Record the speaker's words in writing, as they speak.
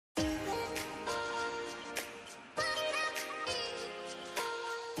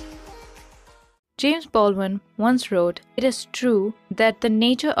James Baldwin once wrote, "It is true that the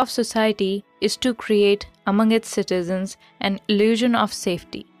nature of society is to create among its citizens an illusion of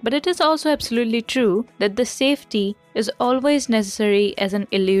safety. But it is also absolutely true that the safety is always necessary as an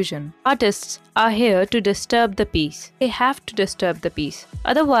illusion. Artists are here to disturb the peace. They have to disturb the peace.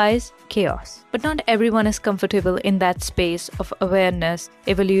 Otherwise, chaos." But not everyone is comfortable in that space of awareness,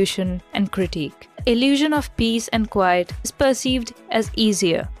 evolution, and critique. The illusion of peace and quiet is perceived as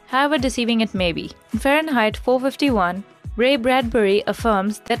easier, however deceiving it may be. In Fahrenheit 451, Ray Bradbury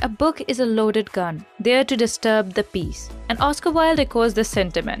affirms that a book is a loaded gun, there to disturb the peace. And Oscar Wilde echoes this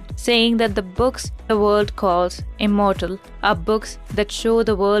sentiment, saying that the books the world calls immortal are books that show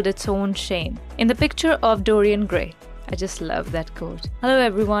the world its own shame. In The Picture of Dorian Gray. I just love that quote. Hello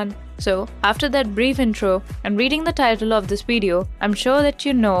everyone. So, after that brief intro and reading the title of this video, I'm sure that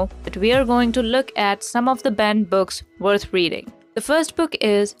you know that we are going to look at some of the banned books worth reading. The first book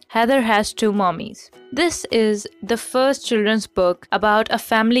is Heather Has Two Mommies. This is the first children's book about a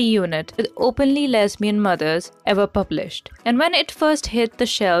family unit with openly lesbian mothers ever published. And when it first hit the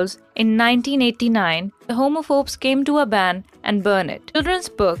shelves in 1989, the homophobes came to a ban and burn it. Children's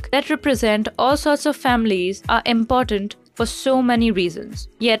books that represent all sorts of families are important for so many reasons.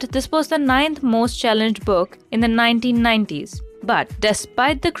 Yet, this was the 9th most challenged book in the 1990s. But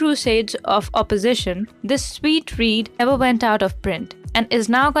despite the crusades of opposition, this sweet read never went out of print and is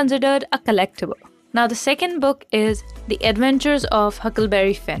now considered a collectible. Now the second book is The Adventures of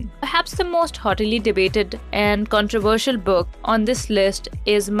Huckleberry Finn. Perhaps the most hotly debated and controversial book on this list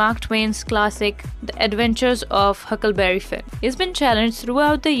is Mark Twain's classic The Adventures of Huckleberry Finn. It's been challenged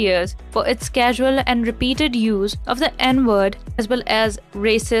throughout the years for its casual and repeated use of the N-word as well as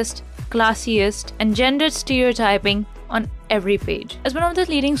racist, classist, and gendered stereotyping on every page. As one of the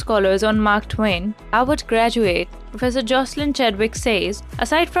leading scholars on Mark Twain, Harvard graduate Professor Jocelyn Chadwick says,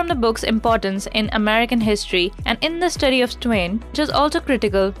 aside from the book's importance in American history and in the study of Twain, it is also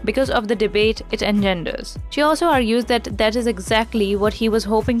critical because of the debate it engenders. She also argues that that is exactly what he was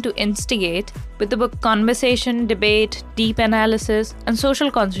hoping to instigate with the book Conversation, Debate, Deep Analysis, and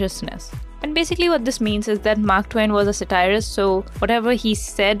Social Consciousness. And basically what this means is that Mark Twain was a satirist, so whatever he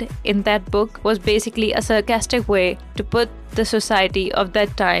said in that book was basically a sarcastic way to put the society of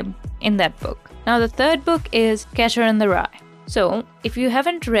that time in that book. Now the third book is Catcher in the Rye. So if you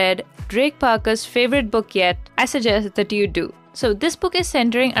haven't read Drake Parker's favorite book yet, I suggest that you do. So this book is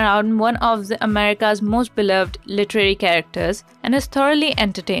centering around one of America's most beloved literary characters and is thoroughly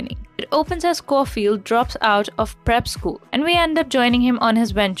entertaining. It opens as Scofield drops out of prep school and we end up joining him on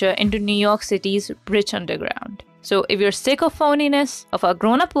his venture into New York City's rich underground. So if you're sick of phoniness of our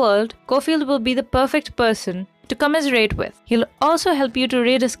grown-up world, Scofield will be the perfect person to commiserate with. He'll also help you to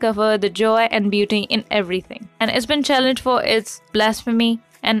rediscover the joy and beauty in everything. And it's been challenged for its blasphemy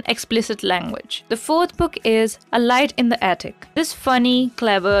and explicit language. The fourth book is A Light in the Attic. This funny,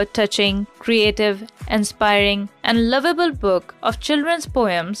 clever, touching, creative, inspiring, and lovable book of children's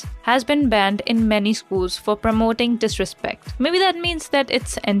poems has been banned in many schools for promoting disrespect. Maybe that means that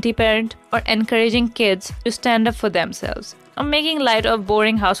it's anti-parent or encouraging kids to stand up for themselves or making light of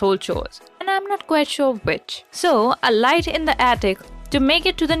boring household chores. And I'm not quite sure which. So, A Light in the Attic to make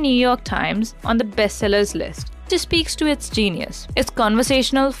it to the New York Times on the bestsellers list. Just speaks to its genius. It's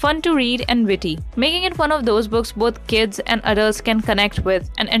conversational, fun to read, and witty, making it one of those books both kids and adults can connect with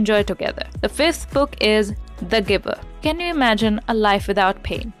and enjoy together. The fifth book is The Giver. Can you imagine a life without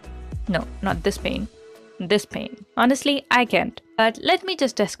pain? No, not this pain. This pain. Honestly, I can't. But let me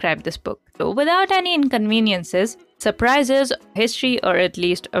just describe this book. So, without any inconveniences, surprises, history, or at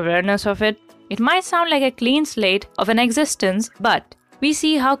least awareness of it, it might sound like a clean slate of an existence, but we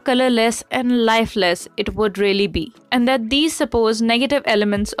see how colorless and lifeless it would really be, and that these supposed negative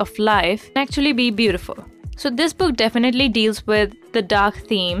elements of life can actually be beautiful. So this book definitely deals with the dark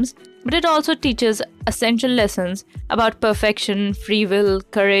themes, but it also teaches essential lessons about perfection, free will,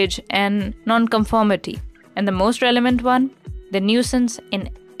 courage, and nonconformity. And the most relevant one, the nuisance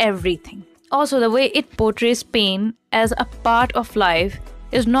in everything. Also, the way it portrays pain as a part of life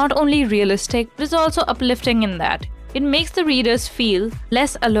is not only realistic, but is also uplifting in that it makes the readers feel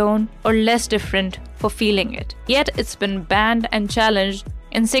less alone or less different for feeling it. Yet it's been banned and challenged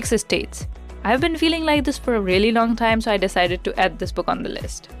in 6 states. I've been feeling like this for a really long time, so I decided to add this book on the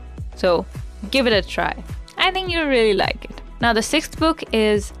list. So give it a try. I think you'll really like it. Now the 6th book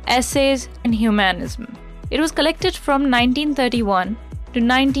is Essays in Humanism. It was collected from 1931 to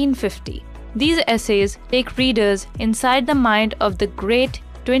 1950. These essays take readers inside the mind of the great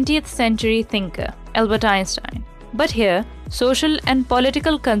 20th century thinker, Albert Einstein. But here, social and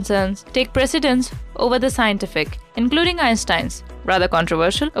political concerns take precedence over the scientific, including Einstein's, rather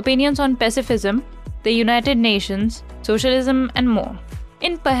controversial, opinions on pacifism, the United Nations, socialism, and more.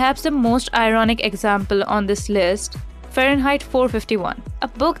 In perhaps the most ironic example on this list, Fahrenheit 451, a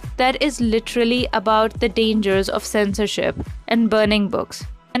book that is literally about the dangers of censorship and burning books,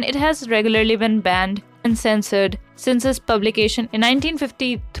 and it has regularly been banned and censored since its publication in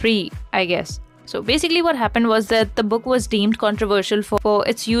 1953, I guess. So basically what happened was that the book was deemed controversial for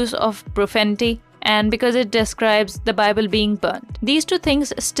its use of profanity and because it describes the Bible being burnt. These two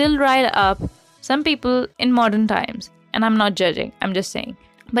things still rile up some people in modern times, and I'm not judging, I'm just saying.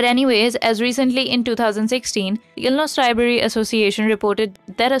 But anyways, as recently in 2016, the Illinois Library Association reported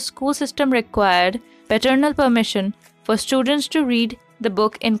that a school system required paternal permission for students to read the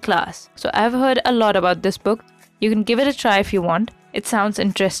book in class. So I've heard a lot about this book. You can give it a try if you want. It sounds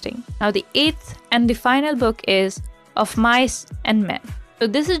interesting. Now the 8th and the final book is Of Mice and Men. So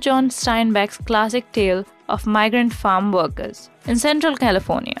this is John Steinbeck's classic tale of migrant farm workers in Central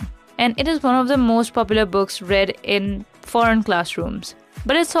California. And it is one of the most popular books read in foreign classrooms.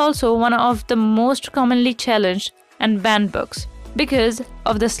 But it's also one of the most commonly challenged and banned books because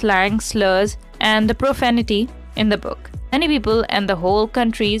of the slang, slurs, and the profanity in the book. Many people and the whole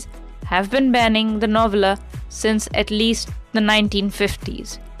countries have been banning the novella since at least the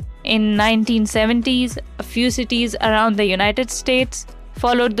 1950s. In 1970s, a few cities around the United States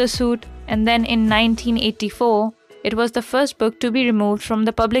followed the suit, and then in 1984, it was the first book to be removed from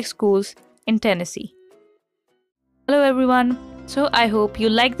the public schools in Tennessee. Hello everyone, so I hope you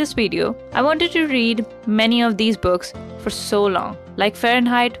liked this video. I wanted to read many of these books for so long, like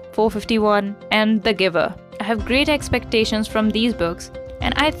Fahrenheit 451 and The Giver. I have great expectations from these books,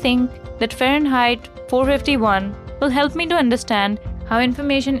 and I think that Fahrenheit 451 will help me to understand how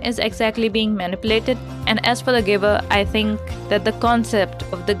information is exactly being manipulated. And as for The Giver, I think that the concept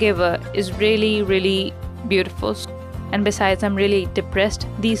of The Giver is really beautiful. And besides, I'm really depressed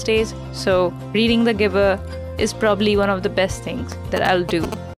these days, so reading The Giver is probably one of the best things that I'll do.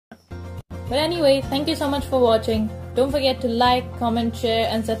 But anyway, thank you so much for watching. Don't forget to like, comment, share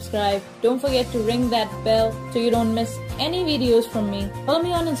and subscribe. Don't forget to ring that bell so you don't miss any videos from me. Follow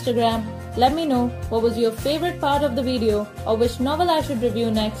me on Instagram. Let me know what was your favorite part of the video or which novel I should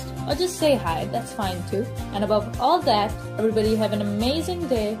review next, or just say hi, that's fine too. And above all that, everybody have an amazing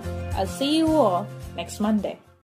day. I'll see you all next Monday.